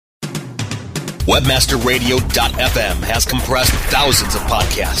Webmasterradio.fm has compressed thousands of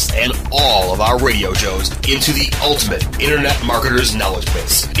podcasts and all of our radio shows into the ultimate Internet marketer's knowledge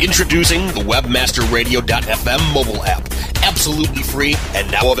base. Introducing the Webmasterradio.fm mobile app, absolutely free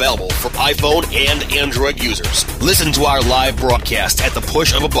and now available for iPhone and Android users. Listen to our live broadcast at the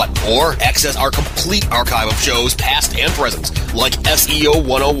push of a button or access our complete archive of shows past and present like SEO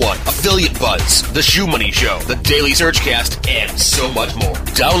 101, Affiliate Buzz, The Shoe Money Show, The Daily Searchcast, and so much more.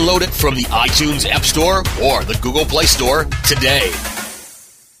 Download it from the iTunes App Store or the Google Play Store today.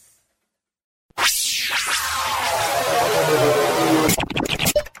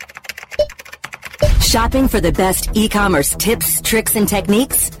 Shopping for the best e-commerce tips, tricks, and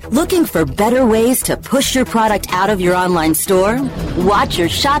techniques? Looking for better ways to push your product out of your online store? Watch your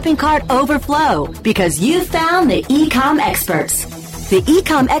shopping cart overflow because you found the e-com experts. The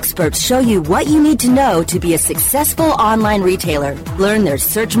e-com experts show you what you need to know to be a successful online retailer. Learn their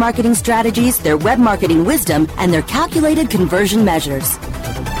search marketing strategies, their web marketing wisdom, and their calculated conversion measures.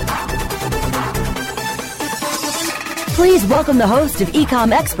 Please welcome the host of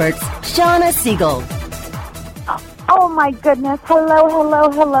e-com experts, Shauna Siegel. Oh my goodness.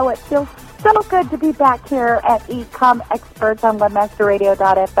 Hello. It feels so good to be back here at e-com experts on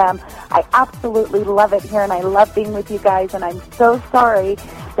webmasterradio.fm. I absolutely love it here, and I love being with you guys, and I'm so sorry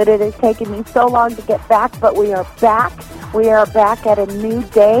that it has taken me so long to get back, but we are back. We are back at a new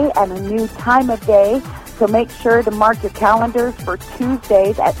day and a new time of day, so make sure to mark your calendars for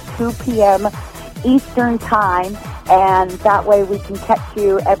Tuesdays at 2 p.m. Eastern Time, and that way we can catch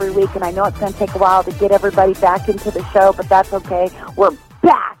you every week. And I know it's going to take a while to get everybody back into the show, but that's okay. We're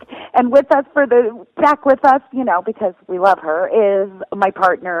back. And with us back with us, because we love her, is my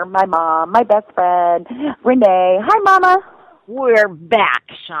partner, my mom, my best friend, Renee. Hi, Mama. We're back,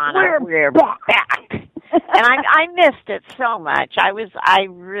 Shauna. We're back. And I missed it so much. I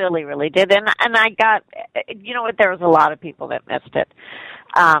really, really did. And I got, there was a lot of people that missed it.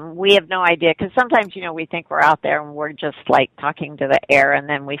 We have no idea, because sometimes, we think we're out there and we're just like talking to the air, and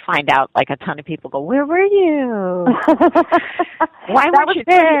then we find out like a ton of people go, "Where were you? Why weren't you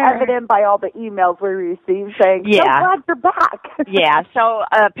there?" That was pretty evident by all the emails we received saying, "So glad you're back." Yeah, so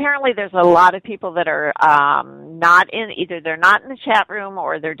apparently there's a lot of people that are either they're not in the chat room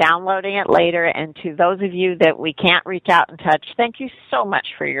or they're downloading it later. And to those of you that we can't reach out and touch, thank you so much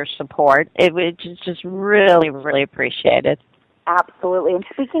for your support. It was just really, really appreciated. Absolutely. And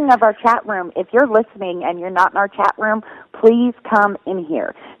speaking of our chat room, if you're listening and you're not in our chat room, please come in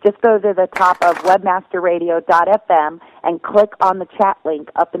here. Just go to the top of webmasterradio.fm and click on the chat link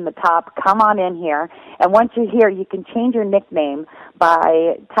up in the top. Come on in here. And once you're here, you can change your nickname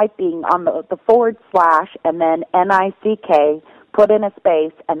by typing on the / and then NICK, put in a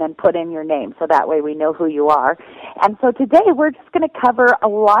space, and then put in your name, so that way we know who you are. And so today we're just going to cover a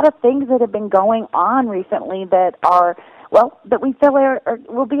lot of things that have been going on recently that are, that we feel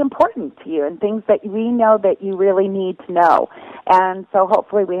will be important to you, and things that we know that you really need to know. And so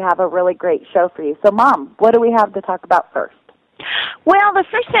hopefully we have a really great show for you. So, Mom, what do we have to talk about first? Well, the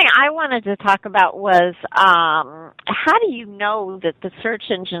first thing I wanted to talk about was how do you know that the search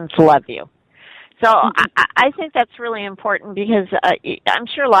engines love you? So I think that's really important, because I'm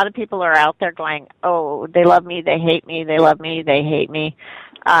sure a lot of people are out there going, "Oh, they love me, they hate me, they love me, they hate me."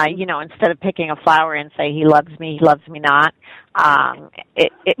 Instead of picking a flower and say, "He loves me not."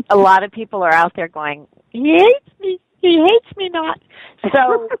 A lot of people are out there going, "He hates me not."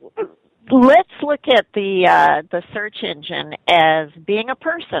 So let's look at the search engine as being a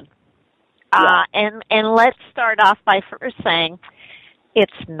person. And let's start off by first saying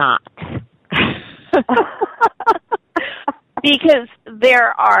it's not. Because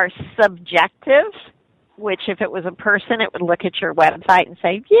there are subjective, which if it was a person, it would look at your website and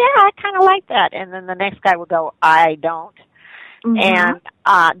say, "Yeah, I kind of like that." And then the next guy would go, "I don't." Mm-hmm.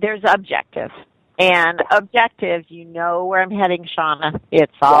 And there's objective. And objective, you know where I'm heading, Shauna.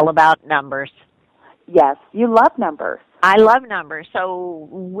 It's all about numbers. Yes, you love numbers. I love numbers. So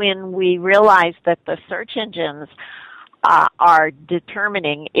when we realize that the search engines are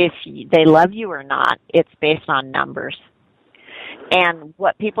determining if they love you or not, it's based on numbers. And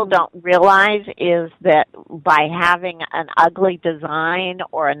what people don't realize is that by having an ugly design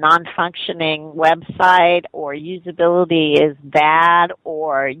or a non-functioning website, or usability is bad,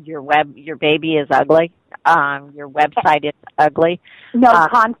 or your baby is ugly, your website is ugly. No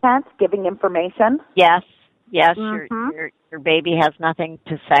content, giving information. Yes, mm-hmm. your baby has nothing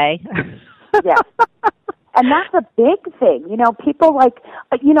to say. Yes. And that's a big thing. People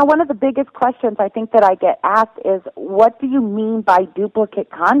one of the biggest questions I think that I get asked is, what do you mean by duplicate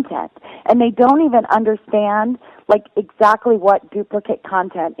content? And they don't even understand, exactly what duplicate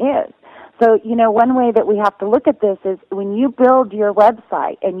content is. So, one way that we have to look at this is when you build your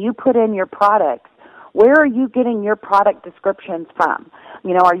website and you put in your products, where are you getting your product descriptions from?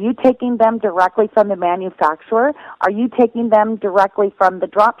 Are you taking them directly from the manufacturer? Are you taking them directly from the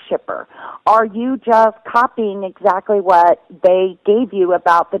drop shipper? Are you just copying exactly what they gave you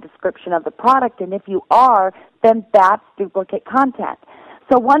about the description of the product? And if you are, then that's duplicate content.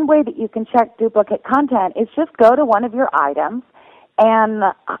 So one way that you can check duplicate content is just go to one of your items and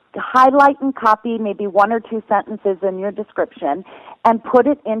highlight and copy maybe 1 or 2 sentences in your description and put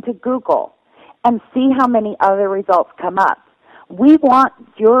it into Google and see how many other results come up. We want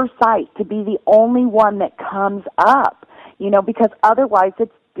your site to be the only one that comes up, because otherwise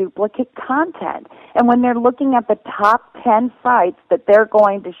it's duplicate content. And when they're looking at the top 10 sites that they're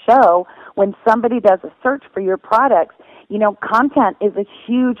going to show when somebody does a search for your products, content is a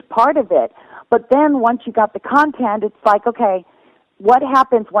huge part of it. But then once you got the content, it's like, okay, what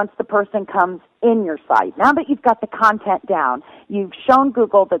happens once the person comes in your site? Now that you've got the content down, you've shown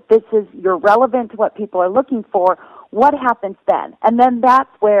Google that you're relevant to what people are looking for, what happens then? And then that's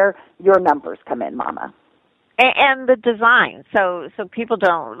where your numbers come in, Mama. And the design. So people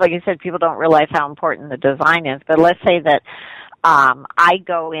don't, like you said, people don't realize how important the design is. But let's say that I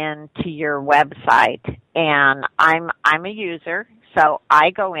go into your website and I'm a user, so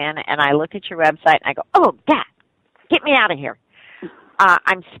I go in and I look at your website and I go, oh, God, get me out of here.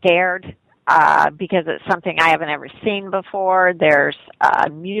 I'm scared because it's something I haven't ever seen before. There's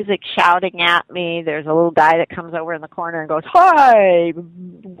music shouting at me. There's a little guy that comes over in the corner and goes, hi,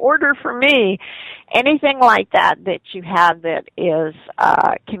 order for me. Anything like that you have that is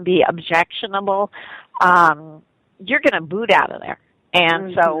can be objectionable, you're going to boot out of there.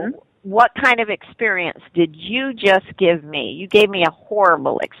 And so what kind of experience did you just give me? You gave me a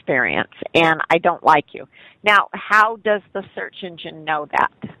horrible experience, and I don't like you. Now, how does the search engine know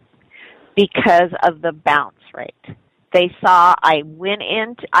that? Because of the bounce rate. They saw I went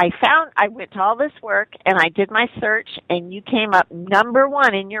to all this work, and I did my search, and you came up number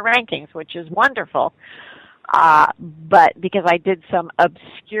 1 in your rankings, which is wonderful. But because I did some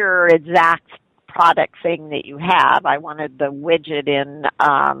obscure exact product thing that you have, I wanted the widget in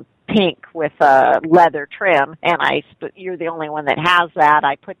pink with a leather trim, and you're the only one that has that.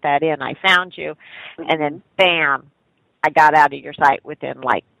 I put that in. I found you, and then bam, I got out of your site within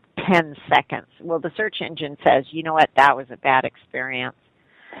like 10 seconds. Well, the search engine says, you know what, that was a bad experience.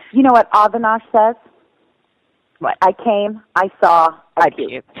 You know what Avinash says? What? I came, I saw, I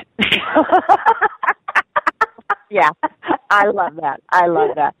puked. Yeah, I love that.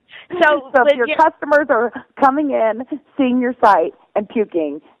 So if your customers are coming in, seeing your site, and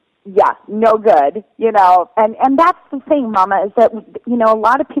puking, yeah, no good, And that's the thing, Mama, is that, a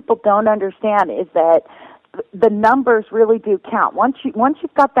lot of people don't understand is that the numbers really do count. Once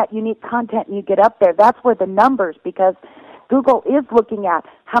you've got that unique content and you get up there, that's where the numbers, because Google is looking at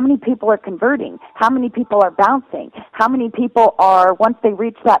how many people are converting, how many people are bouncing, how many people are, once they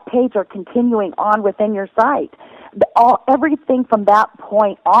reach that page, are continuing on within your site. Everything from that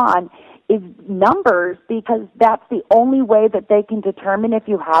point on is numbers, because that's the only way that they can determine if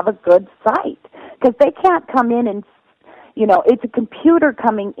you have a good site. Because they can't come in and, it's a computer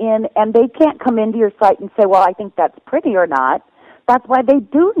coming in, and they can't come into your site and say, well, I think that's pretty or not. That's why they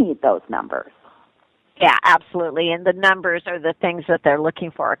do need those numbers. Yeah, absolutely. And the numbers are the things that they're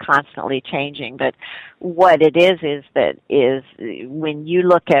looking for are constantly changing. But what it is when you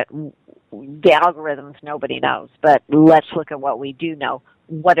look at the algorithms, nobody knows. But let's look at what we do know.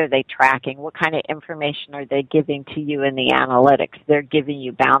 What are they tracking? What kind of information are they giving to you in the analytics? They're giving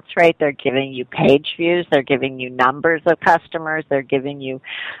you bounce rate. They're giving you page views. They're giving you numbers of customers. They're giving you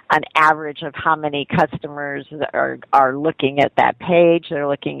an average of how many customers are looking at that page. They're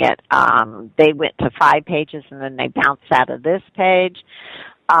looking at, they went to 5 pages and then they bounced out of this page.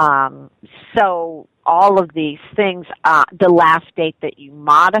 So all of these things, the last date that you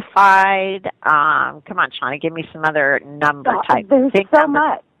modified, come on, Shauna, give me some other number type. There's so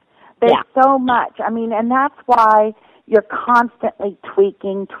much. There's so much. I mean, and that's why you're constantly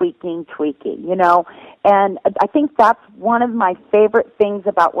tweaking, And I think that's one of my favorite things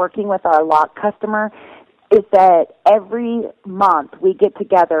about working with our lock customer is that every month we get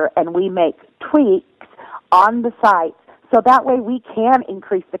together and we make tweaks on the site, so that way we can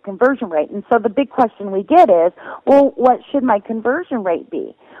increase the conversion rate. And so the big question we get is, well, what should my conversion rate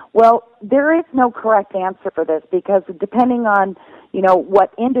be? Well, there is no correct answer for this, because depending on,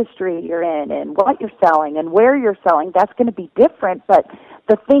 what industry you're in and what you're selling and where you're selling, that's going to be different. But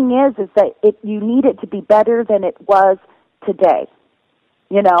the thing is that you need it to be better than it was today,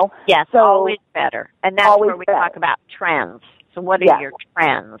 Yes, so always better. And that's where we talk about trends. So what are your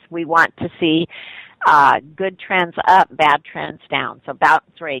trends? We want to see good trends up, bad trends down. So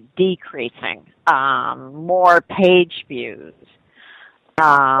bounce rate decreasing, more page views.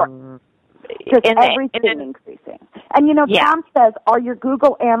 Just everything increasing. And, Tom says, are your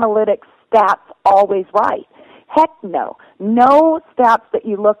Google Analytics stats always right? Heck no. No stats that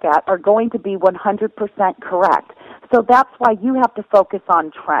you look at are going to be 100% correct. So that's why you have to focus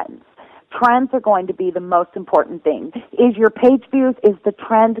on trends. Trends are going to be the most important thing. Is your page views, is the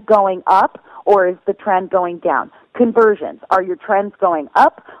trend going up or is the trend going down? Conversions, are your trends going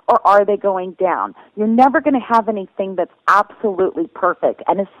up or are they going down? You're never going to have anything that's absolutely perfect,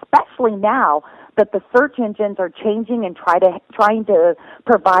 and especially now that the search engines are changing and trying to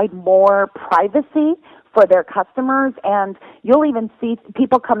provide more privacy for their customers, and you'll even see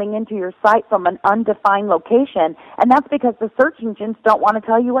people coming into your site from an undefined location, and that's because the search engines don't want to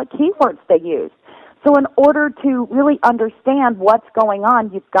tell you what keywords they use. So in order to really understand what's going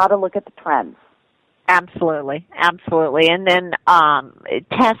on, you've got to look at the trends. Absolutely. And then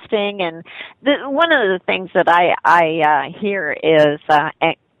testing, and one of the things that I hear is,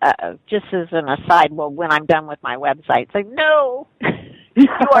 just as an aside, well, when I'm done with my website, it's like, no, you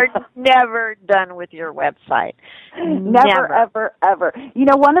are never done with your website. Never, ever, ever.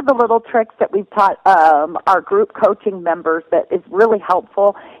 One of the little tricks that we've taught our group coaching members that is really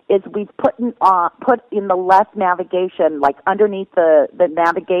helpful is we've put in the left navigation, like underneath the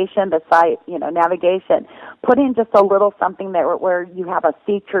navigation, the site, navigation, put in just a little something there where you have a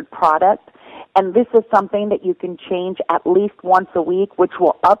featured product. And this is something that you can change at least once a week, which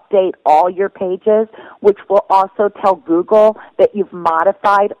will update all your pages, which will also tell Google that you've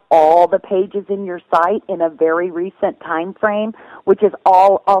modified all the pages in your site in a very recent time frame, which is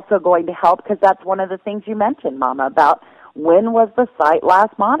also going to help, because that's one of the things you mentioned, Mama, about when was the site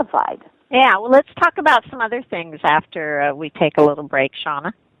last modified. Yeah, well, let's talk about some other things after we take a little break,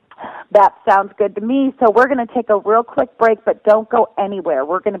 Shauna. That sounds good to me. So we're going to take a real quick break, but don't go anywhere.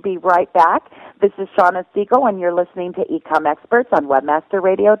 We're going to be right back. This is Shauna Siegel, and you're listening to Ecom Experts on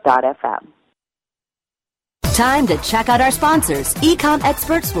WebmasterRadio.fm. Time to check out our sponsors. Ecom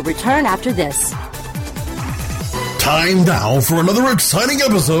Experts will return after this. Time now for another exciting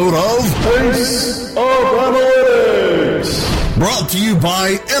episode of Face of Analytics. Brought to you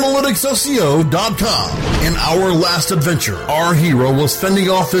by AnalyticsSEO.com. In our last adventure, our hero was fending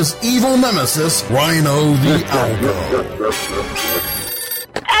off his evil nemesis, Rhino the Algo.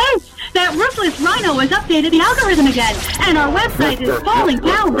 That ruthless Rhino has updated the algorithm again, and our website is falling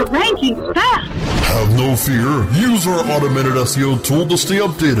down the rankings fast. Have no fear. Use our automated SEO tool to stay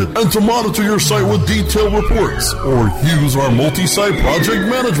updated and to monitor your site with detailed reports. Or use our multi-site project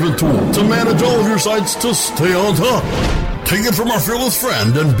management tool to manage all of your sites to stay on top. Take it from our fearless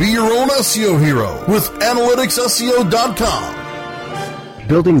friend and be your own SEO hero with AnalyticsSEO.com.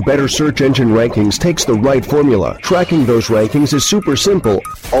 Building better search engine rankings takes the right formula. Tracking those rankings is super simple.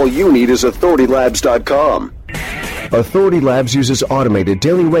 All you need is AuthorityLabs.com. Authority Labs uses automated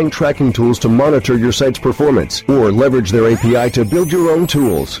daily rank tracking tools to monitor your site's performance, or leverage their API to build your own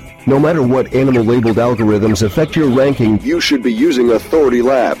tools. No matter what animal-labeled algorithms affect your ranking, you should be using Authority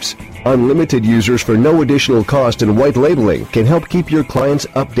Labs. Unlimited users for no additional cost and white labeling can help keep your clients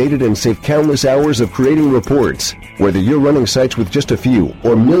updated and save countless hours of creating reports. Whether you're running sites with just a few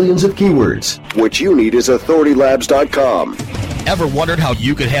or millions of keywords, what you need is AuthorityLabs.com. Ever wondered how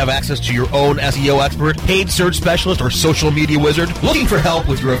you could have access to your own SEO expert, paid search specialist, or social media wizard? Looking for help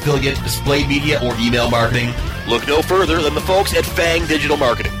with your affiliate, display media, or email marketing? Look no further than the folks at Fang Digital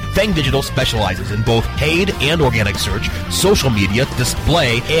Marketing. Fang Digital specializes in both paid and organic search, social media,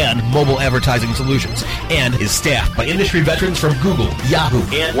 display, and mobile advertising solutions, and is staffed by industry veterans from Google, Yahoo,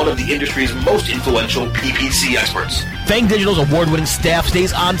 and one of the industry's most influential PPC experts. Fang Digital's award-winning staff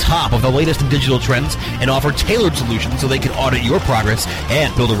stays on top of the latest in digital trends and offer tailored solutions so they can audit your progress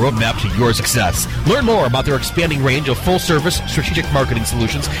and build a roadmap to your success. Learn more about their expanding range of full-service strategic marketing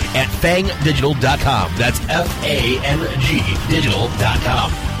solutions at fangdigital.com. That's F-A-N-G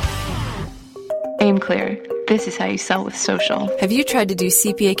digital.com. Aim clear. This is how you sell with social. Have you tried to do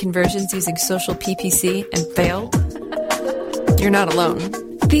CPA conversions using social PPC and failed? You're not alone.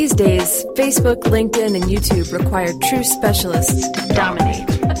 These days, Facebook, LinkedIn, and YouTube require true specialists to dominate.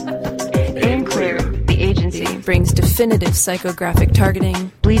 Aim Clear, the agency, brings definitive psychographic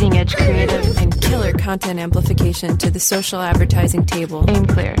targeting, bleeding edge creative, and killer content amplification to the social advertising table. Aim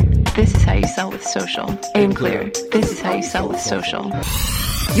Clear. This is how you sell with social. Aim Clear. This is how you sell with social.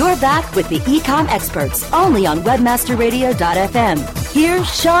 You're back with the Ecom Experts, only on WebmasterRadio.fm. Here's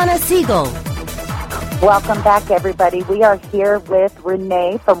Shauna Siegel. Welcome back, everybody. We are here with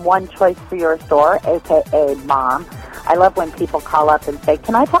Renee from One Choice for Your Store, a.k.a. Mom. I love when people call up and say,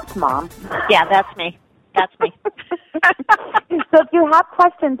 "Can I talk to Mom?" Yeah, that's me. That's me. So if you have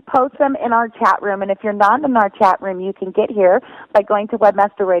questions, post them in our chat room. And if you're not in our chat room, you can get here by going to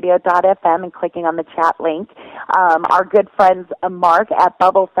webmasterradio.fm and clicking on the chat link. Our good friends Mark at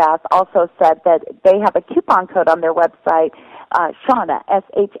BubbleFast also said that they have a coupon code on their website, Shauna,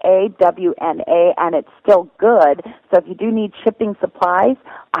 SHAWNA, and it's still good. So if you do need shipping supplies,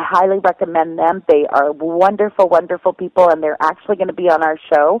 I highly recommend them. They are wonderful, wonderful people, and they're actually going to be on our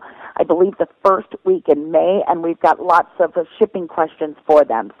show, I believe, the first week in May, and we've got lots of shipping questions for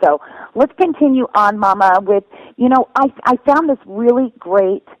them. So let's continue on, Mama, with, I found this really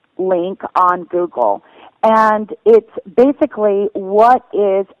great link on Google, and it's basically what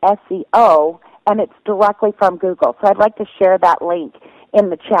is SEO, and it's directly from Google. So I'd like to share that link in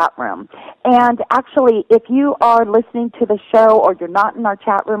the chat room. And actually, if you are listening to the show or you're not in our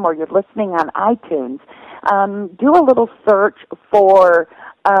chat room or you're listening on iTunes, do a little search for,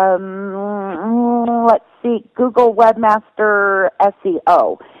 Google Webmaster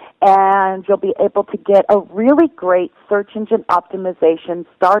SEO. And you'll be able to get a really great search engine optimization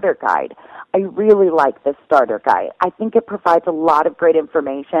starter guide. I really like this starter guide. I think it provides a lot of great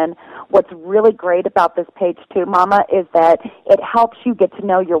information. What's really great about this page, too, Mama, is that it helps you get to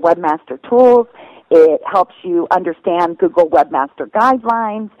know your webmaster tools. It helps you understand Google Webmaster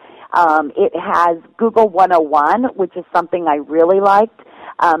guidelines. It has Google 101, which is something I really liked.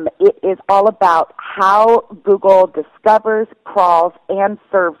 It is all about how Google discovers, crawls, and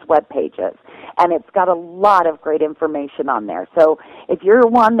serves web pages. And it's got a lot of great information on there. So if you're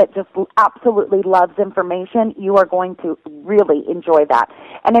one that just absolutely loves information, you are going to really enjoy that.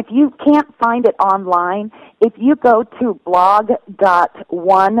 And if you can't find it online, if you go to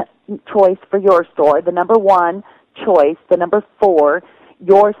blog.onechoice for your store, the number 1 choice, the number 4,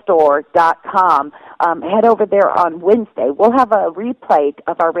 yourstore.com. Head over there on Wednesday. We'll have a replay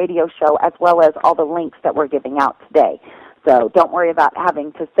of our radio show as well as all the links that we're giving out today. So don't worry about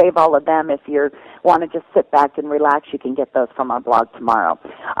having to save all of them. If you want to just sit back and relax, you can get those from our blog tomorrow.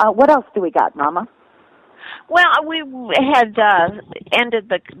 What else do we got, Mama? Well, we had ended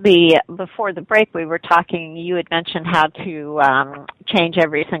the before the break. We were talking. You had mentioned how to change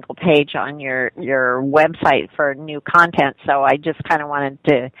every single page on your website for new content. So I just kind of wanted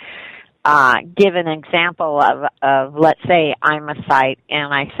to give an example of let's say I'm a site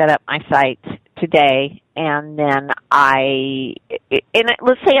and I set up my site today, and then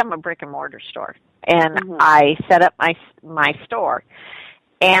let's say I'm a brick and mortar store, and I set up my store,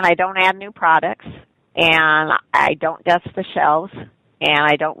 and I don't add new products. And I don't dust the shelves, and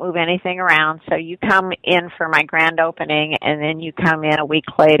I don't move anything around. So you come in for my grand opening, and then you come in a week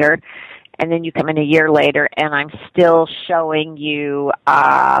later, and then you come in a year later, and I'm still showing you,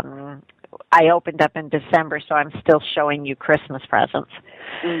 I opened up in December, so I'm still showing you Christmas presents.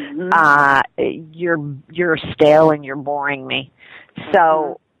 You're stale and you're boring me.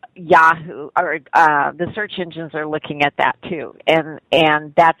 So Yahoo or the search engines are looking at that too, and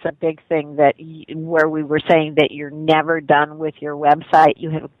that's a big thing where we were saying that you're never done with your website. You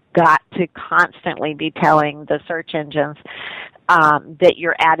have got to constantly be telling the search engines that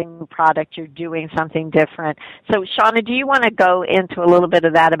you're adding new product, you're doing something different. So, Shauna, do you want to go into a little bit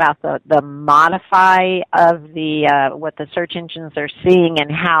of that about the modify of what the search engines are seeing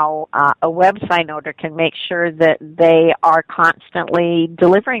and how a website owner can make sure that they are constantly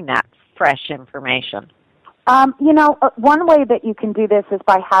delivering that fresh information? One way that you can do this is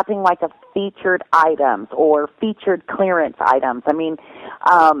by having like a featured items or featured clearance items. I mean,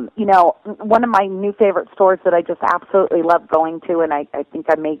 one of my new favorite stores that I just absolutely love going to, and I think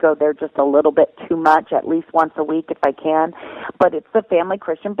I may go there just a little bit too much, at least once a week if I can, but it's the Family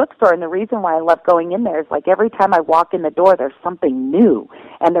Christian Bookstore. And the reason why I love going in there is like every time I walk in the door, there's something new,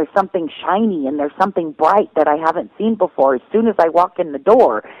 and there's something shiny, and there's something bright that I haven't seen before as soon as I walk in the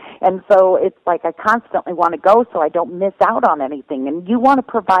door. And so it's like I constantly want to go so I don't miss out on anything. And you want to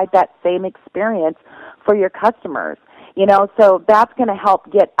provide that same experience for your customers. So that's going to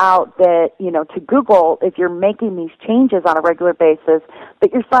help get out that, to Google, if you're making these changes on a regular basis,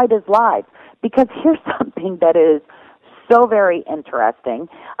 that your site is live. Because here's something that is so very interesting,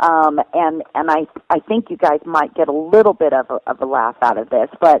 and I think you guys might get a little bit of a laugh out of this.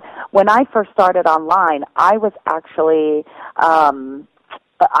 But when I first started online, I was actually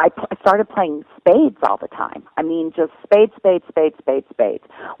I started playing spades all the time. I mean, just spades.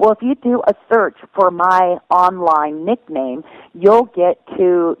 Well, if you do a search for my online nickname, you'll get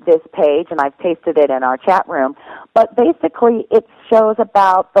to this page, and I've pasted it in our chat room. But basically, it shows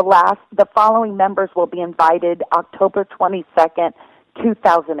about the following members will be invited October 22nd,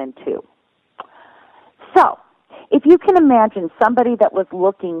 2002. So, if you can imagine somebody that was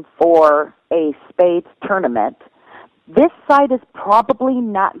looking for a spades tournament, this site is probably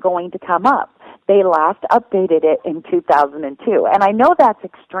not going to come up. They last updated it in 2002. And I know that's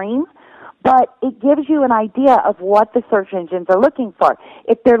extreme, but it gives you an idea of what the search engines are looking for.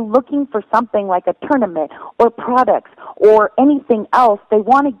 If they're looking for something like a tournament or products or anything else, they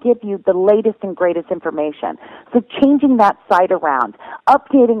want to give you the latest and greatest information. So changing that site around,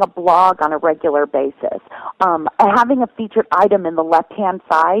 updating a blog on a regular basis, having a featured item in the left-hand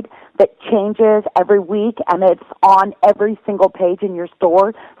side that changes every week and it's on every single page in your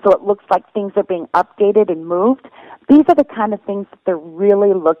store so it looks like things are being updated and moved. These are the kind of things that they're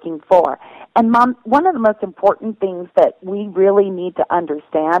really looking for. And, Mom, one of the most important things that we really need to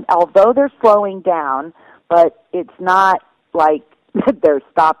understand, although they're slowing down, but it's not like they're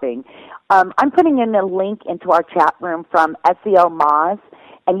stopping. I'm putting in a link into our chat room from SEO Moz,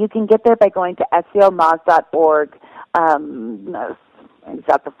 and you can get there by going to SEOmoz.org. Is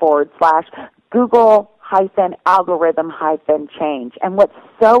that the / Google-algorithm-change. And what's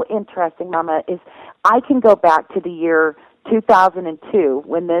so interesting, Mama, is I can go back to the year 2002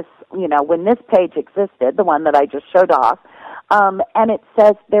 when this page existed, the one that I just showed off, and it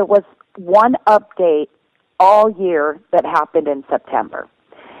says there was one update all year that happened in September.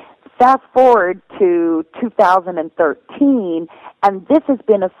 Fast forward to 2013, and this has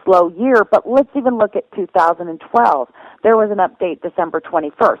been a slow year, but let's even look at 2012. There was an update December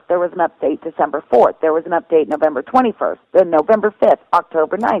 21st. There was an update December 4th. There was an update November 21st, then November 5th,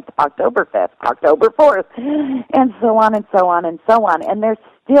 October 9th, October 5th, October 4th, and so on and so on and so on. And they're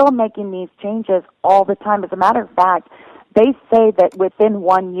still making these changes all the time. As a matter of fact, they say that within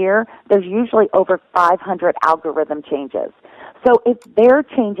 1 year, there's usually over 500 algorithm changes. So if they're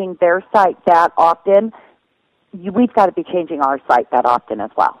changing their site that often, we've got to be changing our site that often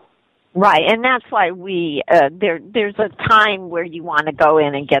as well. Right, and that's why there's a time where you want to go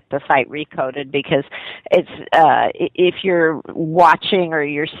in and get the site recoded, because it's if you're watching or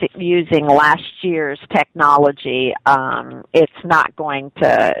you're using last year's technology, it's not going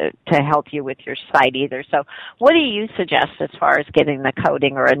to help you with your site either. So what do you suggest as far as getting the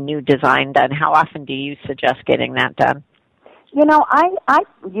coding or a new design done? How often do you suggest getting that done? You know, I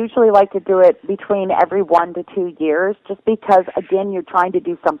usually like to do it between every 1 to 2 years, just because, again, you're trying to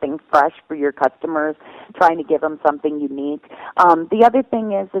do something fresh for your customers, trying to give them something unique. The other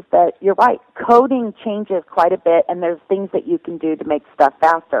thing is that you're right, coding changes quite a bit, and there's things that you can do to make stuff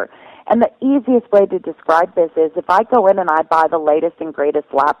faster. And the easiest way to describe this is if I go in and I buy the latest and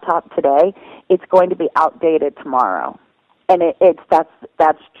greatest laptop today, it's going to be outdated tomorrow. And that's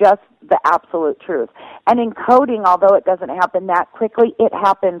just the absolute truth. And in coding, although it doesn't happen that quickly, it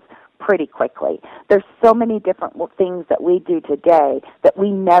happens pretty quickly. There's so many different things that we do today that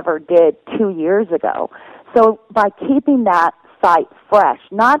we never did 2 years ago. So by keeping that site fresh,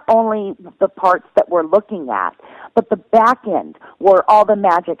 not only the parts that we're looking at, but the back end where all the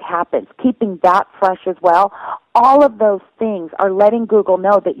magic happens, keeping that fresh as well, all of those things are letting Google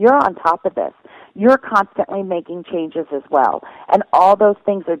know that you're on top of this. You're constantly making changes as well. And all those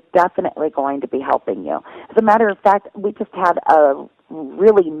things are definitely going to be helping you. As a matter of fact, we just had a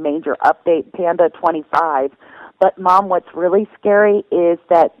really major update, Panda 25. But, Mom, what's really scary is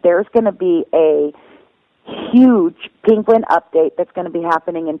that there's going to be a huge Penguin update that's going to be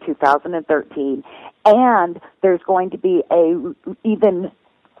happening in 2013. And there's going to be a even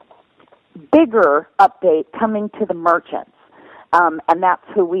bigger update coming to the merchants. And that's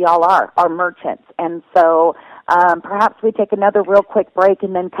who we all are, our merchants. And so perhaps we take another real quick break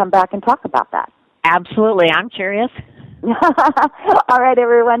and then come back and talk about that. Absolutely. I'm curious. All right,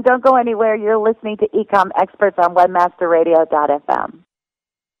 everyone. Don't go anywhere. You're listening to Ecom Experts on WebmasterRadio.fm.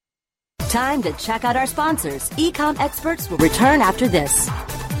 Time to check out our sponsors. Ecom Experts will return after this.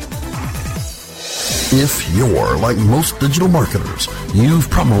 If you're like most digital marketers, you've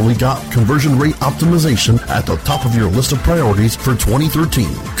probably got conversion rate optimization at the top of your list of priorities for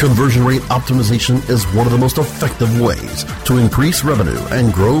 2013. Conversion rate optimization is one of the most effective ways to increase revenue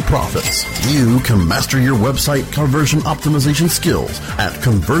and grow profits. You can master your website conversion optimization skills at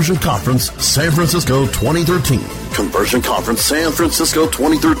Conversion Conference San Francisco 2013. Conversion Conference San Francisco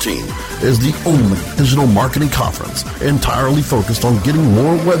 2013 is the only digital marketing conference entirely focused on getting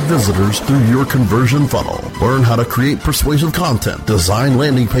more web visitors through your conversion funnel. Learn how to create persuasive content, design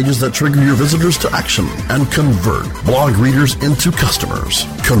landing pages that trigger your visitors to action, and convert blog readers into customers.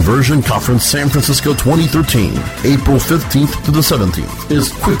 Conversion Conference San Francisco 2013, April 15th to the 17th,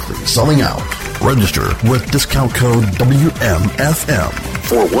 is quickly selling out. Register with discount code WMFM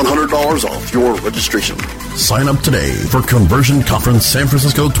for $100 off your registration. Sign up today for Conversion Conference San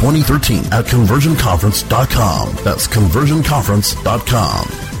Francisco 2013 at conversionconference.com. That's conversionconference.com.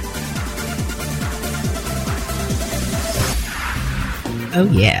 Oh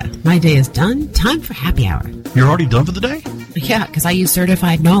yeah, my day is done. Time for happy hour. You're already done for the day? Yeah, because I use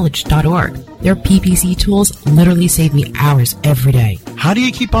CertifiedKnowledge.org. Their PPC tools literally save me hours every day. How do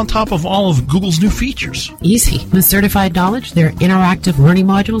you keep on top of all of Google's new features? Easy. With Certified Knowledge, their interactive learning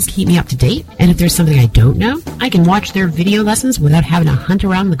modules keep me up to date. And if there's something I don't know, I can watch their video lessons without having to hunt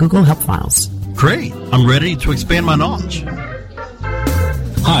around the Google Help files. Great. I'm ready to expand my knowledge.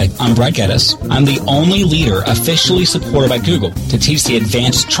 Hi, I'm Brett Geddes. I'm the only leader officially supported by Google to teach the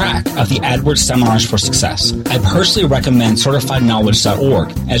advanced track of the AdWords Seminars for Success. I personally recommend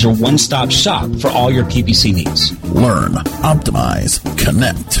CertifiedKnowledge.org as your one-stop shop for all your PPC needs. Learn, optimize,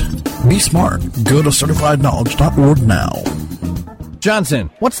 connect. Be smart. Go to CertifiedKnowledge.org now. Johnson,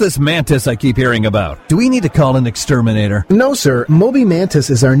 what's this Mantis I keep hearing about? Do we need to call an exterminator? No, sir. Moby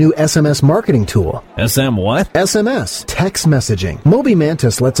Mantis is our new SMS marketing tool. SM what? SMS, text messaging. Moby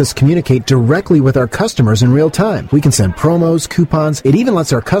Mantis lets us communicate directly with our customers in real time. We can send promos, coupons. It even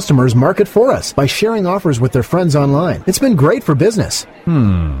lets our customers market for us by sharing offers with their friends online. It's been great for business.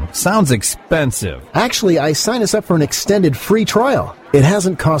 Sounds expensive. Actually, I signed us up for an extended free trial. It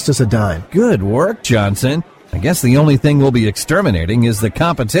hasn't cost us a dime. Good work, Johnson. I guess the only thing we'll be exterminating is the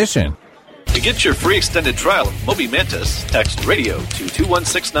competition. To get your free extended trial of Moby Mantis, text radio to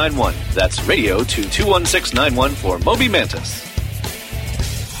 21691. That's radio to 21691 for Moby Mantis.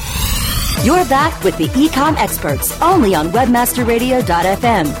 You're back with the Ecom Experts, only on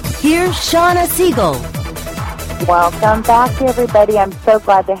webmasterradio.fm. Here's Shauna Siegel. Welcome back, everybody. I'm so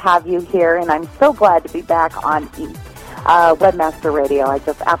glad to have you here, and I'm so glad to be back on Webmaster Radio. I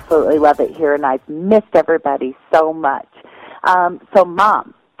just absolutely love it here, and I've missed everybody so much. So,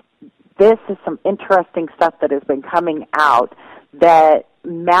 Mom, this is some interesting stuff that has been coming out that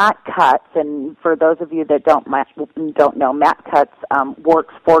Matt Cutts, and for those of you that don't know, Matt Cutts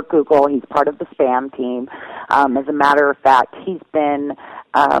works for Google. He's part of the spam team. As a matter of fact, he's been,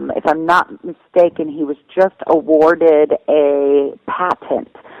 if I'm not mistaken, he was just awarded a patent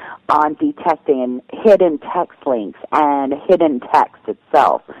on detecting hidden text links and hidden text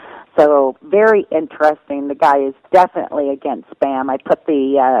itself. So very interesting. The guy is definitely against spam. I put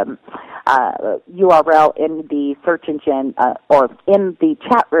the URL in the search engine or in the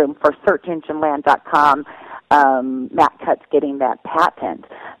chat room for searchengineland.com. Matt Cutts getting that patent.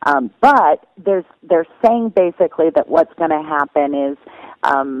 But they're saying basically that what's going to happen is,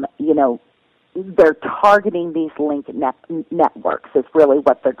 they're targeting these link networks is really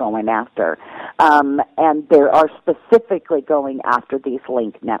what they're going after. And they are specifically going after these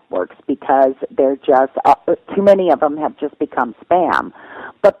link networks because they're just, too many of them have just become spam.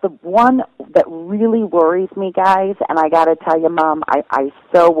 But the one that really worries me, guys, and I got to tell you, Mom, I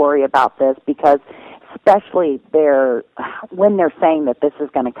so worry about this because especially when they're saying that this is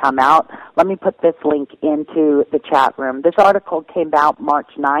going to come out. Let me put this link into the chat room. This article came out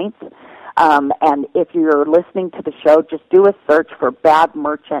March 9th. And if you're listening to the show, just do a search for bad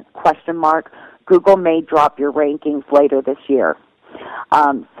merchant ? Google may drop your rankings later this year.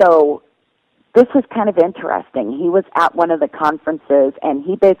 So this is kind of interesting. He was at one of the conferences, and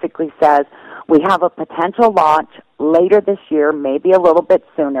he basically says, we have a potential launch later this year, maybe a little bit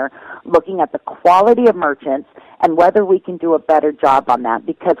sooner, looking at the quality of merchants and whether we can do a better job on that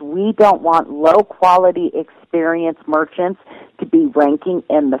because we don't want low-quality experienced merchants to be ranking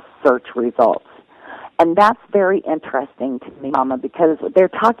in the search results. And that's very interesting to me, Mama, because they're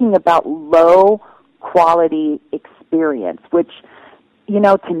talking about low-quality experience, which,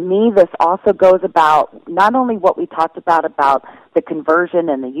 to me, this also goes about not only what we talked about the conversion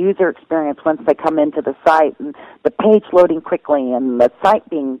and the user experience once they come into the site and the page loading quickly and the site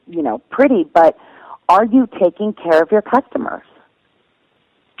being, pretty, but are you taking care of your customers?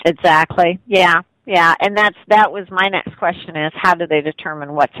 Exactly. Yeah. Yeah, and that was my next question is how do they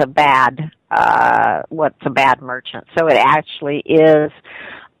determine what's a bad merchant? So it actually is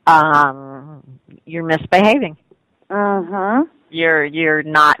you're misbehaving. Mm-hmm.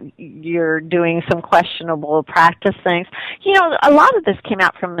 You're doing some questionable practice things. A lot of this came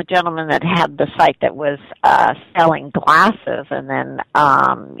out from the gentleman that had the site that was selling glasses, and then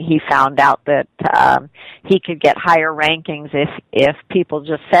he found out that he could get higher rankings if people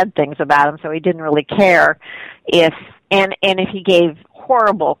just said things about him, so he didn't really care if he gave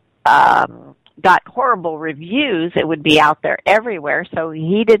horrible got horrible reviews, it would be out there everywhere. So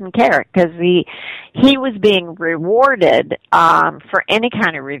he didn't care because he was being rewarded for any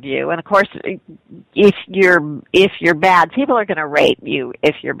kind of review. And of course, if you're bad, people are going to rate you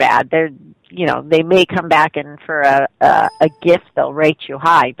if you're bad. They may come back and for a gift they'll rate you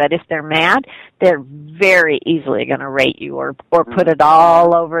high, but if they're mad, they're very easily going to rate you or put it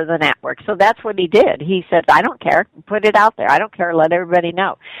all over the network. So that's what he did. He said, I don't care, put it out there. I don't care, let everybody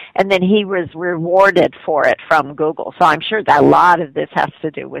know. And then he was rewarded for it from Google. So I'm sure that a lot of this has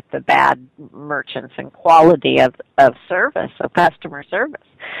to do with the bad merchants and quality of service, of customer service.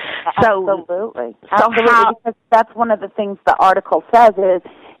 Absolutely. Because that's one of the things the article says is,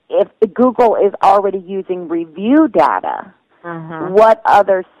 if Google is already using review data, what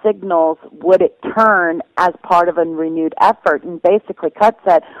other signals would it turn as part of a renewed effort? And basically, Cut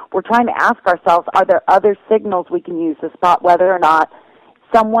said, we're trying to ask ourselves, are there other signals we can use to spot whether or not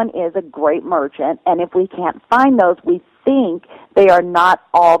someone is a great merchant? And if we can't find those, we think they are not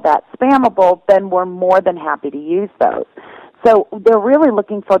all that spammable, then we're more than happy to use those. So they're really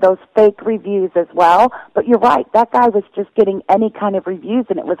looking for those fake reviews as well. But you're right, that guy was just getting any kind of reviews,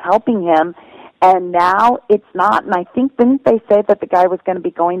 and it was helping him. And now it's not. And I think, didn't they say that the guy was going to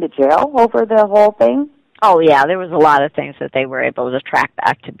be going to jail over the whole thing? Oh, yeah, there was a lot of things that they were able to track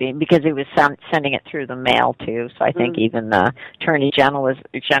back to be, because he was sending it through the mail, too. So I think even the Attorney General was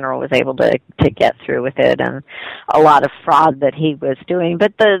able to get through with it, and a lot of fraud that he was doing.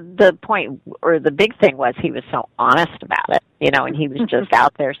 But the point, or the big thing was he was so honest about it, and he was just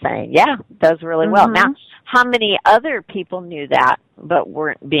out there saying, yeah, it does really well. Now, how many other people knew that but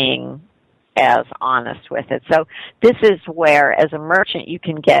weren't being as honest with it? So this is where, as a merchant, you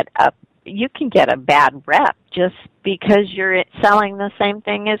can get a bad rep just because you're selling the same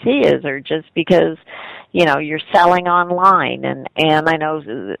thing as he is, or just because, you're selling online. And I know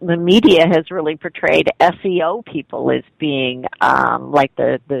the media has really portrayed SEO people as being like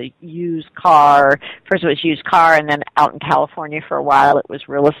the used car. First it was used car, and then out in California for a while it was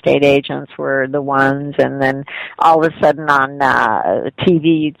real estate agents were the ones, and then all of a sudden on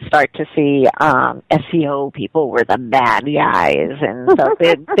TV you'd start to see SEO people were the bad guys. And so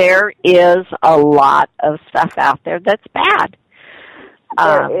there is a lot of stuff out there that's bad.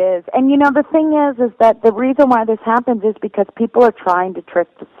 There is. And, the thing is that the reason why this happens is because people are trying to trick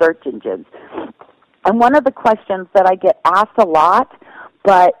the search engines. And one of the questions that I get asked a lot,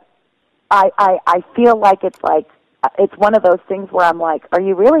 but I feel like it's one of those things where I'm like, are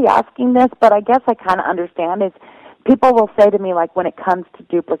you really asking this? But I guess I kind of understand is people will say to me, like, when it comes to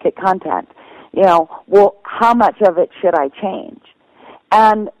duplicate content, well, how much of it should I change?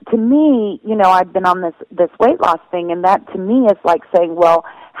 And to me, I've been on this weight loss thing, and that to me is like saying, well,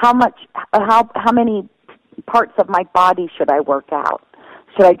 how many parts of my body should I work out?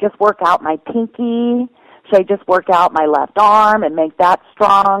 Should I just work out my pinky? Should I just work out my left arm and make that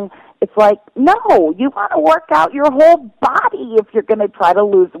strong? It's like, no, you want to work out your whole body if you're going to try to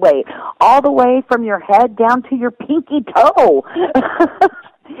lose weight, all the way from your head down to your pinky toe.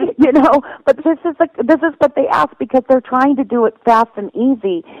 But this is what they ask because they're trying to do it fast and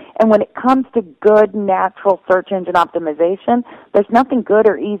easy. And when it comes to good, natural search engine optimization, there's nothing good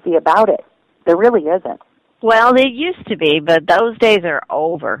or easy about it. There really isn't. Well, they used to be, but those days are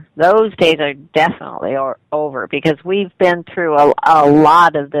over. Those days are definitely over because we've been through a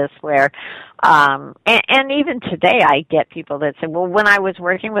lot of this where, and even today I get people that say, well, when I was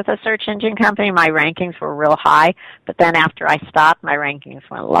working with a search engine company, my rankings were real high, but then after I stopped, my rankings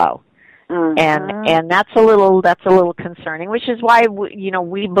went low. And that's a little concerning, which is why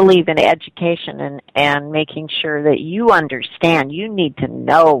we believe in education and making sure that you understand. You need to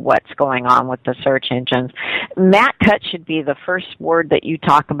know what's going on with the search engines. Matt Cut should be the first word that you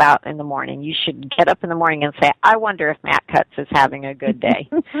talk about in the morning. You should get up in the morning and say, I wonder if Matt Cutts is having a good day.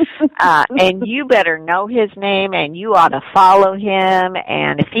 And you better know his name, and you ought to follow him.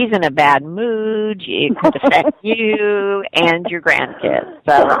 And if he's in a bad mood, it could affect you and your grandkids.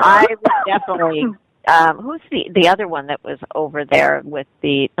 So I would definitely. Who's the other one that was over there with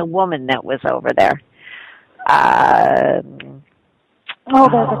the woman that was over there? There's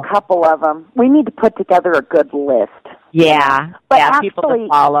a couple of them. We need to put together a good list. Yeah, but actually, people to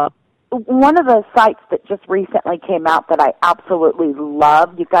follow. One of the sites that just recently came out that I absolutely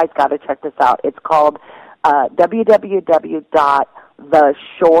love, you guys got to check this out. It's called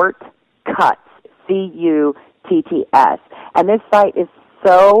www.theshortcuts, CUTTS. And this site is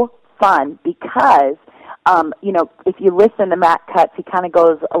so fun because, if you listen to Matt Cutts, he kind of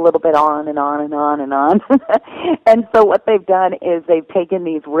goes a little bit on and on and on and on. And so what they've done is they've taken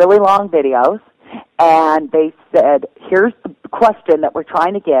these really long videos and they said, here's the question that we're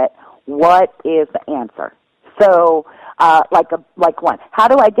trying to get. what is the answer? So, like one, how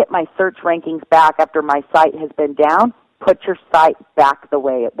do I get my search rankings back after my site has been down? Put your site back the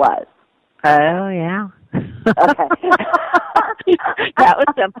way it was. Oh, yeah. Okay. That was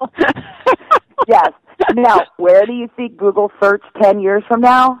simple. Yes. Now, where do you see Google search 10 years from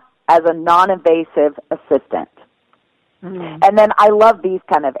now? As a non-invasive assistant. And then I love these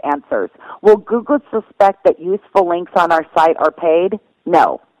kind of answers. Will Google suspect that useful links on our site are paid?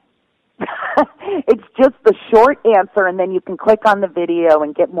 No. It's just the short answer, and then you can click on the video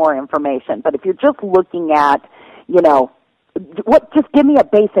and get more information. But if you're just looking at, just give me a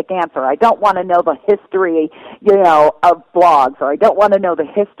basic answer. I don't want to know the history, of blogs, or I don't want to know the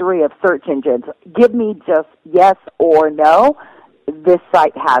history of search engines. Give me just yes or no. This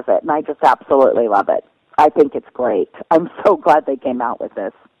site has it, and I just absolutely love it. I think it's great. I'm so glad they came out with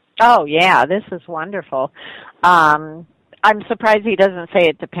this. Oh, yeah, this is wonderful. I'm surprised he doesn't say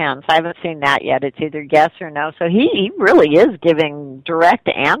it depends. I haven't seen that yet. It's either yes or no. So he really is giving direct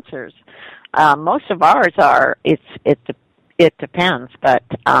answers. Most of ours are it depends, but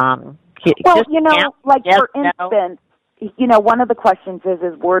for instance, one of the questions is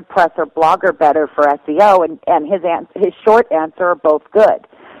WordPress or Blogger better for SEO? And his short answer are both good,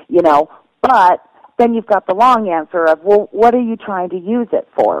 but then you've got the long answer of, well, what are you trying to use it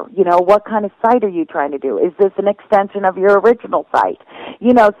for? What kind of site are you trying to do? Is this an extension of your original site?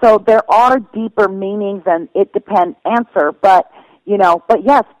 So there are deeper meanings and it depends answer, but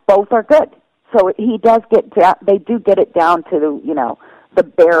yes, both are good. So they do get it down to the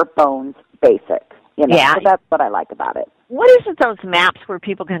bare bones basic. Yeah. So that's what I like about it. What is it, those maps where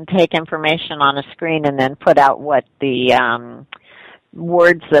people can take information on a screen and then put out what the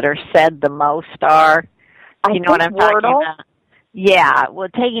words that are said the most are? You know what I'm talking about? Yeah. Well,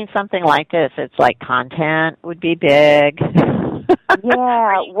 taking something like this, it's like content would be big.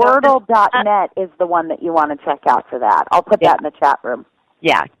 Yeah, Wordle.net is the one that you want to check out for that. I'll put that in the chat room.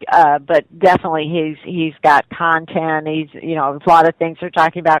 Yeah, but definitely he's got content. He's, a lot of things are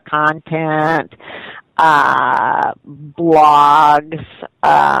talking about content, blogs,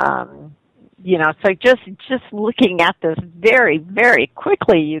 so just looking at this very, very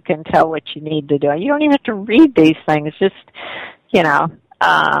quickly, you can tell what you need to do. You don't even have to read these things. Just,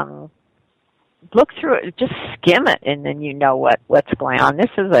 look through it, just skim it, and then you know what's going on.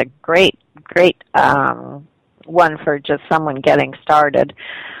 This is a great one for just someone getting started.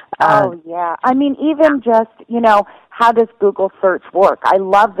 Oh, yeah. I mean, even just, how does Google search work? I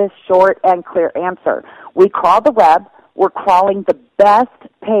love this short and clear answer. We crawl the web. We're crawling the best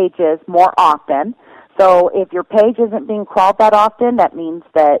pages more often. So if your page isn't being crawled that often, that means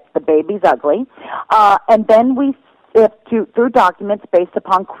that the baby's ugly. And then we sift through documents based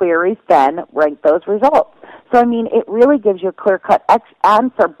upon queries, then rank those results. So, I mean, it really gives you a clear-cut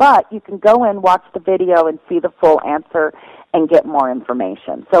answer, but you can go in, watch the video, and see the full answer and get more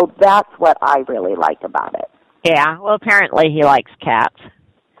information. So that's what I really like about it. Yeah, well, apparently he likes cats.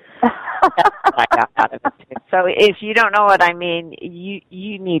 That's what I got out of it, too. So if you don't know what I mean,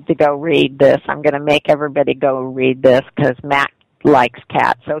 you need to go read this. I'm going to make everybody go read this because Matt likes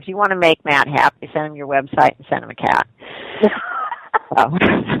cats. So if you want to make Matt happy, send him your website and send him a cat.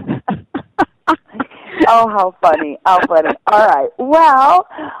 Oh, how funny. How funny. All right. Well,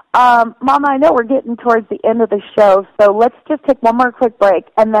 Mama, I know we're getting towards the end of the show, so let's just take one more quick break,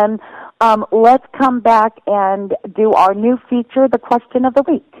 and then let's come back and do our new feature, the question of the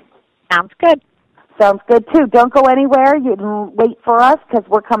week. Sounds good. Sounds good, too. Don't go anywhere. You can wait for us because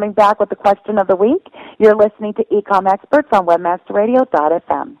we're coming back with the question of the week. You're listening to Ecom Experts on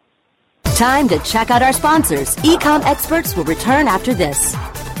webmasterradio.fm. Time to check out our sponsors. Ecom Experts will return after this.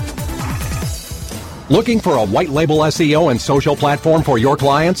 Looking for a white label SEO and social platform for your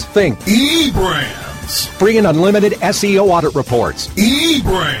clients? Think eBrands. Free and unlimited SEO audit reports.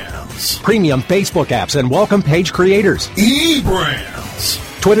 eBrands. Premium Facebook apps and welcome page creators. eBrands.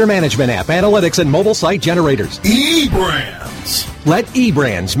 Twitter management app, analytics, and mobile site generators. eBrands. Let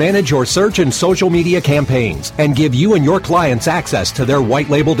eBrands manage your search and social media campaigns and give you and your clients access to their white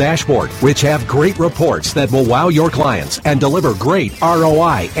label dashboard, which have great reports that will wow your clients and deliver great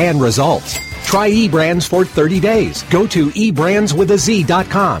ROI and results. Try eBrands for 30 days. Go to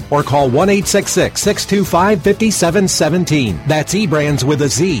eBrandsWithAZ.com or call 1-866-625-5717. That's eBrands with a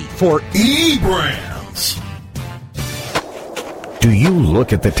Z for eBrands. Do you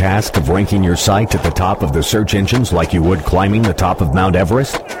look at the task of ranking your site at the top of the search engines like you would climbing the top of Mount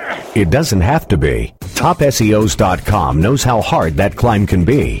Everest? It doesn't have to be. TopSEOs.com knows how hard that climb can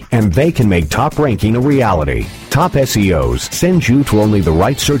be, and they can make top ranking a reality. Top SEOs sends you to only the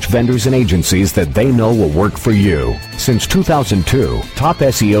right search vendors and agencies that they know will work for you. Since 2002,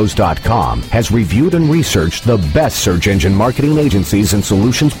 TopSEOs.com has reviewed and researched the best search engine marketing agencies and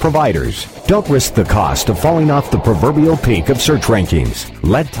solutions providers. Don't risk the cost of falling off the proverbial peak of search rankings.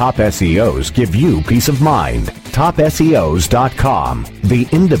 Let Top SEOs give you peace of mind. TopSEOs.com, the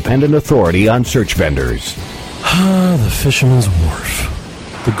independent authority on search vendors. The Fisherman's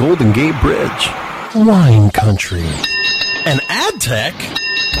Wharf, the Golden Gate Bridge, wine country, and ad tech.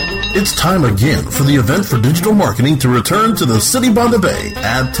 It's time again for the event for digital marketing to return to the city by the bay.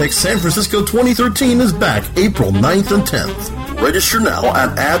 AdTech San Francisco 2013 is back April 9th and 10th. Register now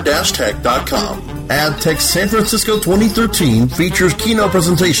at ad-tech.com. AdTech San Francisco 2013 features keynote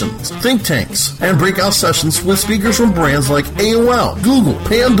presentations, think tanks, and breakout sessions with speakers from brands like AOL, Google,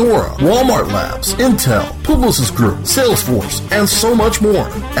 Pandora, Walmart Labs, Intel, Publicis Group, Salesforce, and so much more.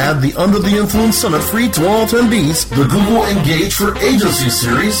 Add the Under the Influence Summit free to all attendees, the Google Engage for Agency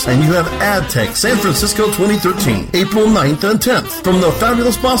Series, and you have AdTech San Francisco 2013, April 9th and 10th from the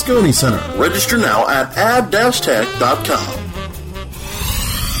fabulous Moscone Center. Register now at ad-tech.com.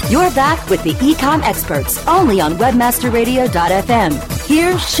 You're back with the Ecom Experts, only on webmasterradio.fm.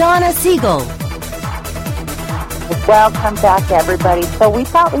 Here's Shauna Siegel. Welcome back, everybody. So we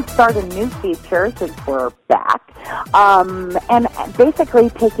thought we'd start a new feature since we're back, and basically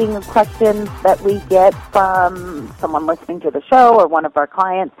taking questions that we get from someone listening to the show or one of our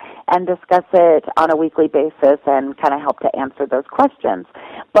clients and discuss it on a weekly basis and kind of help to answer those questions.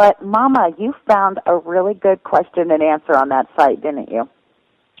 But, Mama, you found a really good question and answer on that site, didn't you?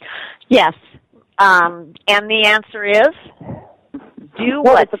 Yes. And the answer is, do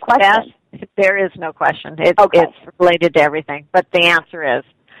what's best. There is no question. It's related to everything. But the answer is,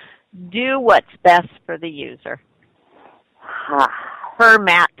 do what's best for the user. Per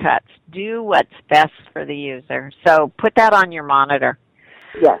Matt Cutts, do what's best for the user. So put that on your monitor.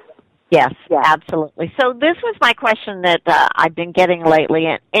 Yes, absolutely. So this was my question that I've been getting lately,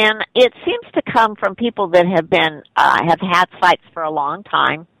 and it seems to come from people that have had sites for a long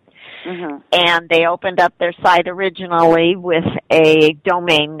time. Mm-hmm. And they opened up their site originally with a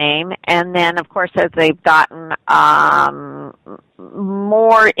domain name, and then, of course, as they've gotten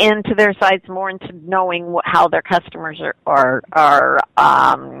more into their sites, more into knowing how their customers are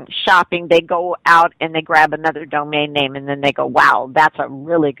shopping, they go out and they grab another domain name, and then they go, wow, that's a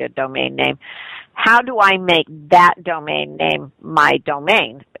really good domain name. How do I make that domain name my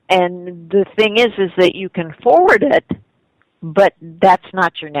domain? And the thing is that you can forward it, but that's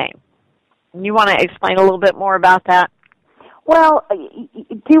not your name. You want to explain a little bit more about that? Well,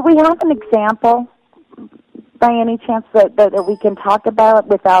 do we have an example by any chance that we can talk about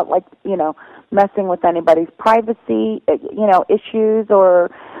without, messing with anybody's privacy, issues or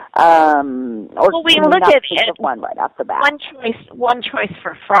well, we look at it, one right off the bat. One choice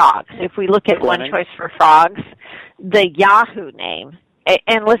for frogs. If we look at one choice for frogs, the Yahoo name.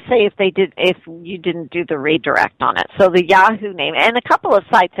 And let's say if you didn't do the redirect on it. So the Yahoo name, and a couple of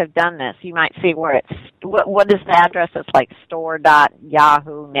sites have done this. You might see where it's, what is the address? It's like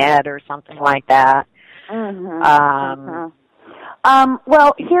store.yahoo.net or something like that. Mm-hmm.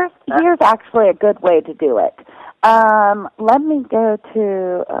 Well, here's actually a good way to do it. Let me go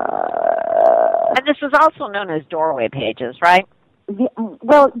to... and this is also known as doorway pages, right?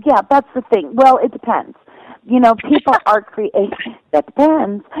 Yeah, that's the thing. Well, it depends. People are creating. That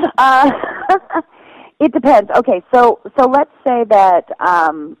depends. It depends. Okay, so let's say that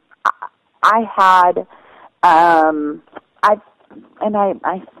I had, I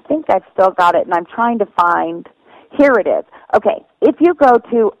think I've still got it, and I'm trying to find. Here it is. Okay, if you go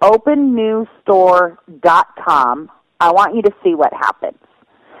to opennewstore.com, I want you to see what happens.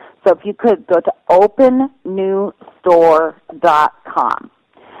 So if you could go to opennewstore.com.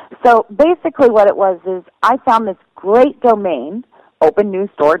 So basically what it was is I found this great domain,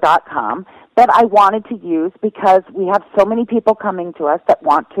 opennewstore.com, that I wanted to use because we have so many people coming to us that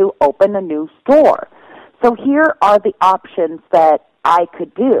want to open a new store. So here are the options that I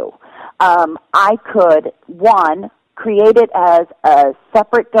could do. I could, one, create it as a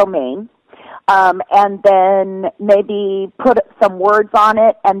separate domain, and then maybe put some words on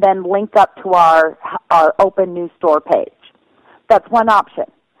it and then link up to our Open New Store page. That's one option.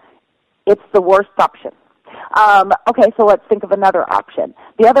 It's the worst option. Okay, so let's think of another option.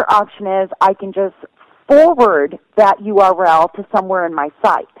 The other option is I can just forward that URL to somewhere in my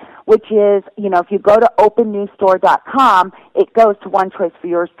site, which is, if you go to opennewstore.com, it goes to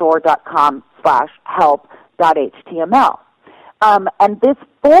onechoiceforyourstore.com/help.html. And this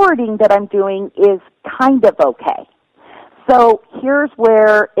forwarding that I'm doing is kind of okay. So here's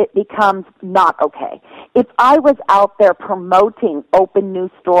where it becomes not okay. If I was out there promoting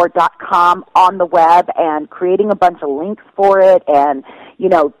OpenNewsStore.com on the web and creating a bunch of links for it and,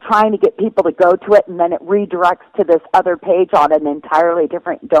 trying to get people to go to it and then it redirects to this other page on an entirely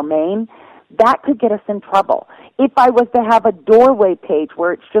different domain, that could get us in trouble. If I was to have a doorway page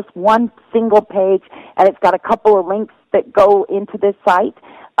where it's just one single page and it's got a couple of links that go into this site,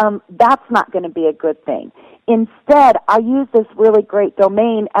 that's not going to be a good thing. Instead, I use this really great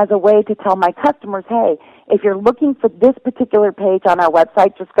domain as a way to tell my customers, hey, if you're looking for this particular page on our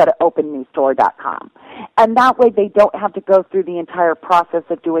website, just go to OpenNewsStore.com. And that way they don't have to go through the entire process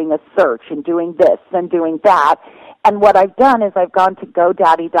of doing a search and doing this and doing that. And what I've done is I've gone to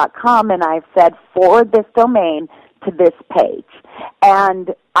GoDaddy.com and I've said, forward this domain to this page.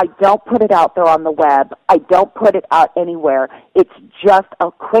 And I don't put it out there on the web. I don't put it out anywhere. It's just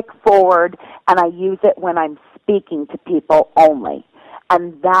a quick forward, and I use it when I'm speaking to people only.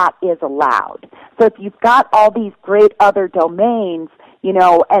 And that is allowed. So if you've got all these great other domains,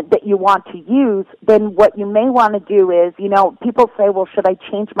 and that you want to use, then what you may want to do is, people say, well, should I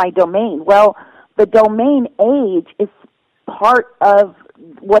change my domain? Well, the domain age is part of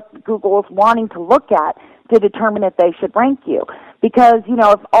what Google is wanting to look at to determine if they should rank you. Because,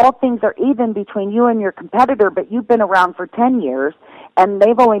 if all things are even between you and your competitor, but you've been around for 10 years and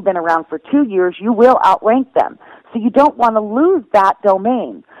they've only been around for 2 years, you will outrank them. So you don't want to lose that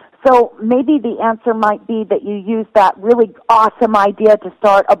domain. So maybe the answer might be that you use that really awesome idea to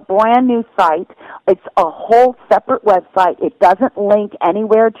start a brand new site. It's a whole separate website. It doesn't link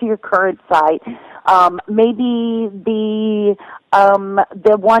anywhere to your current site. Maybe the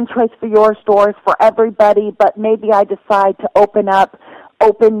one choice for your store is for everybody, but maybe I decide to open up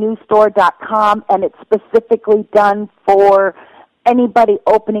OpenNewsStore.com and it's specifically done for anybody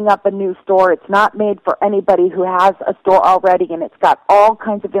opening up a new store. It's not made for anybody who has a store already, and it's got all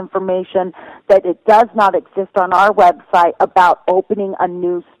kinds of information that it does not exist on our website about opening a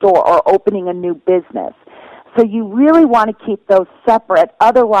new store or opening a new business. So you really want to keep those separate.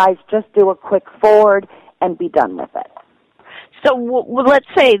 Otherwise, just do a quick forward and be done with it. So let's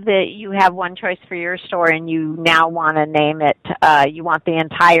say that you have one choice for your store and you now want to name it, you want the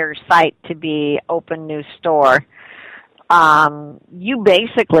entire site to be Open New Store. You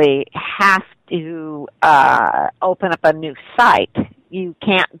basically have to open up a new site. You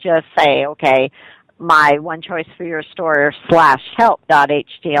can't just say, okay, my one choice for your store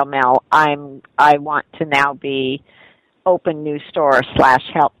 /help.html, I want to now be open new store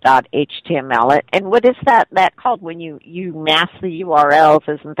 /help.html. And what is that called when you mask the URLs?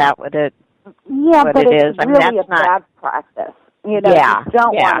 Isn't that what it Yeah, what but it it's is? really a bad practice. You don't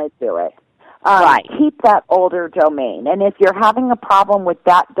want to do it. Right. Keep that older domain. And if you're having a problem with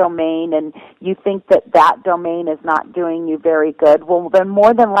that domain and you think that domain is not doing you very good, well, then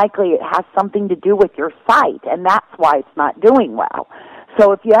more than likely it has something to do with your site, and that's why it's not doing well.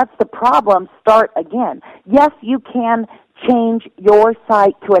 So if that's the problem, start again. Yes, you can change your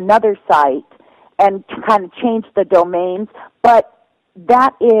site to another site and kind of change the domains, but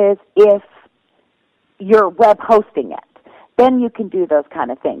that is if you're web hosting it. Then you can do those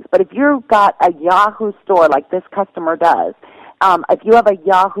kind of things. But if you've got a Yahoo store like this customer does, if you have a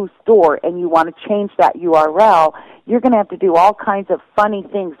Yahoo store and you want to change that URL, you're going to have to do all kinds of funny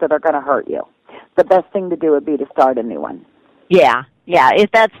things that are going to hurt you. The best thing to do would be to start a new one. Yeah, if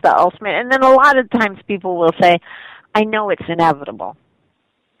that's the ultimate. And then a lot of times people will say, I know it's inevitable.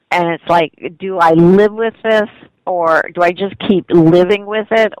 And it's like, do I live with this, or do I just keep living with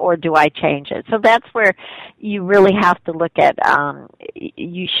it, or do I change it? So that's where you really have to look at,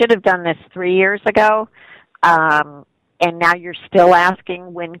 you should have done this 3 years ago, and now you're still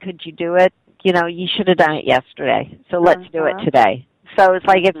asking, when could you do it? You should have done it yesterday, so let's do it today. So it's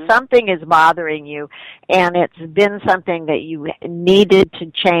like if something is bothering you and it's been something that you needed to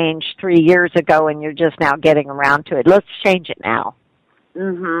change 3 years ago and you're just now getting around to it, let's change it now.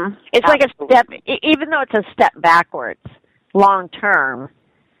 Mm-hmm. It's like a step, even though it's a step backwards, long term,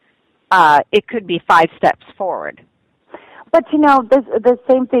 it could be 5 steps forward. But the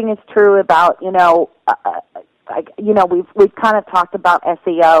same thing is true about we've kind of talked about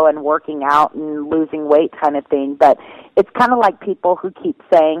SEO and working out and losing weight kind of thing, but it's kind of like people who keep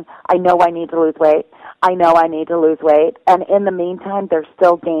saying, I know I need to lose weight, I know I need to lose weight, and in the meantime, they're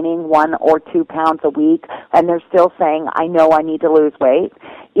still gaining 1 or 2 pounds a week, and they're still saying, I know I need to lose weight.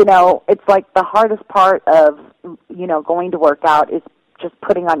 It's like the hardest part of, going to work out is just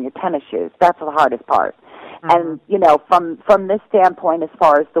putting on your tennis shoes. That's the hardest part. And, you know, from this standpoint, as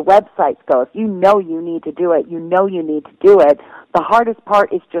far as the websites go, if you know you need to do it, you know you need to do it. The hardest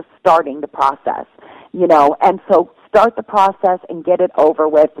part is just starting the process, you know. And so start the process and get it over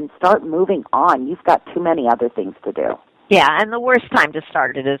with and start moving on. You've got too many other things to do. Yeah, and the worst time to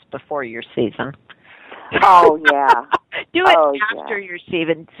start it is before your season. Oh, yeah. Do it after your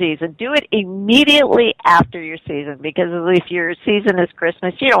season. Do it immediately after your season, because if your season is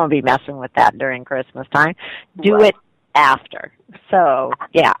Christmas, you don't want to be messing with that during Christmas time. Do it after. So,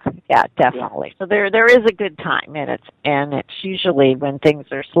 yeah, definitely. So there is a good time, and it's usually when things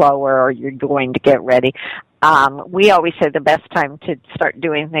are slower or you're going to get ready. We always say the best time to start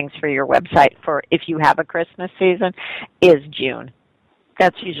doing things for your website for if you have a Christmas season is June.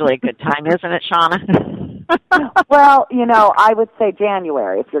 That's usually a good time, isn't it, Shauna? Well, you know, I would say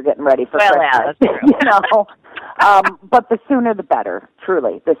January if you're getting ready for Christmas. Yeah, that's true. You know, but the sooner the better,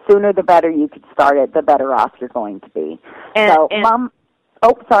 truly. The sooner the better you could start it, the better off you're going to be. Mom,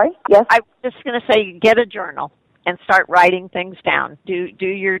 sorry, yes? I was just going to say, get a journal and start writing things down. Do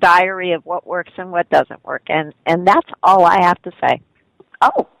your diary of what works and what doesn't work, and that's all I have to say.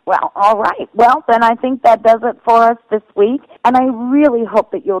 Oh, well, all right. Well, then I think that does it for us this week. And I really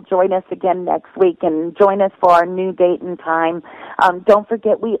hope that you'll join us again next week and join us for our new date and time. Don't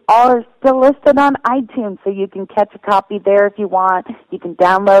forget, we are still listed on iTunes, so you can catch a copy there if you want. You can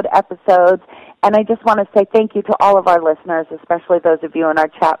download episodes. And I just want to say thank you to all of our listeners, especially those of you in our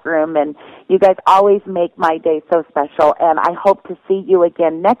chat room. And you guys always make my day so special. And I hope to see you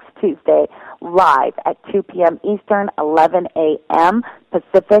again next Tuesday live at 2 p.m. Eastern, 11 a.m.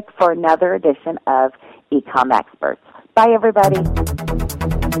 Pacific for another edition of Ecom Experts. Bye, everybody.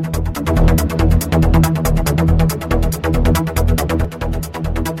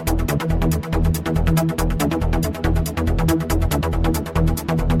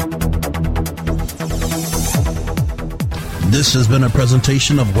 This has been a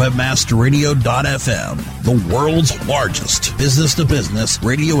presentation of WebmasterRadio.fm, the world's largest business-to-business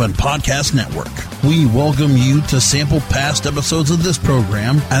radio and podcast network. We welcome you to sample past episodes of this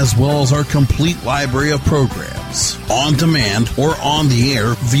program, as well as our complete library of programs, on demand or on the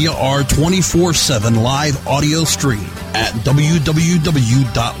air via our 24/7 live audio stream at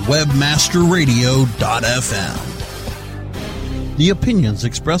www.webmasterradio.fm. The opinions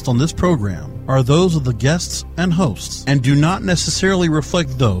expressed on this program are those of the guests and hosts and do not necessarily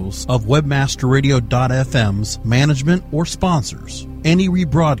reflect those of WebmasterRadio.fm's management or sponsors. Any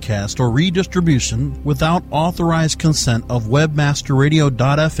rebroadcast or redistribution without authorized consent of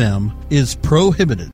WebmasterRadio.fm is prohibited.